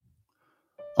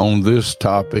On this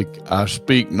topic, I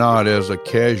speak not as a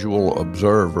casual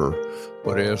observer,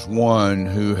 but as one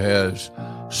who has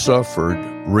suffered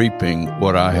reaping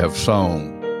what I have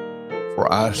sown.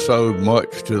 For I sowed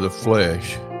much to the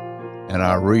flesh, and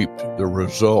I reaped the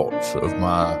results of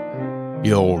my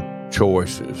ill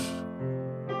choices.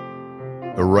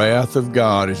 The wrath of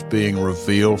God is being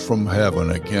revealed from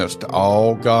heaven against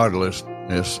all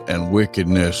godlessness and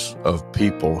wickedness of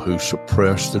people who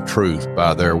suppress the truth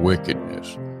by their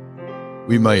wickedness.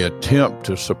 We may attempt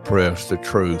to suppress the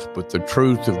truth, but the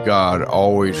truth of God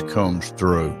always comes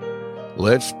through.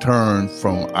 Let's turn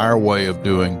from our way of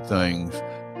doing things,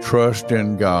 trust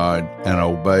in God, and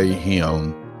obey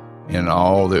Him in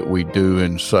all that we do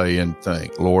and say and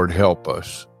think. Lord, help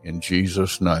us. In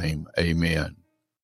Jesus' name, amen.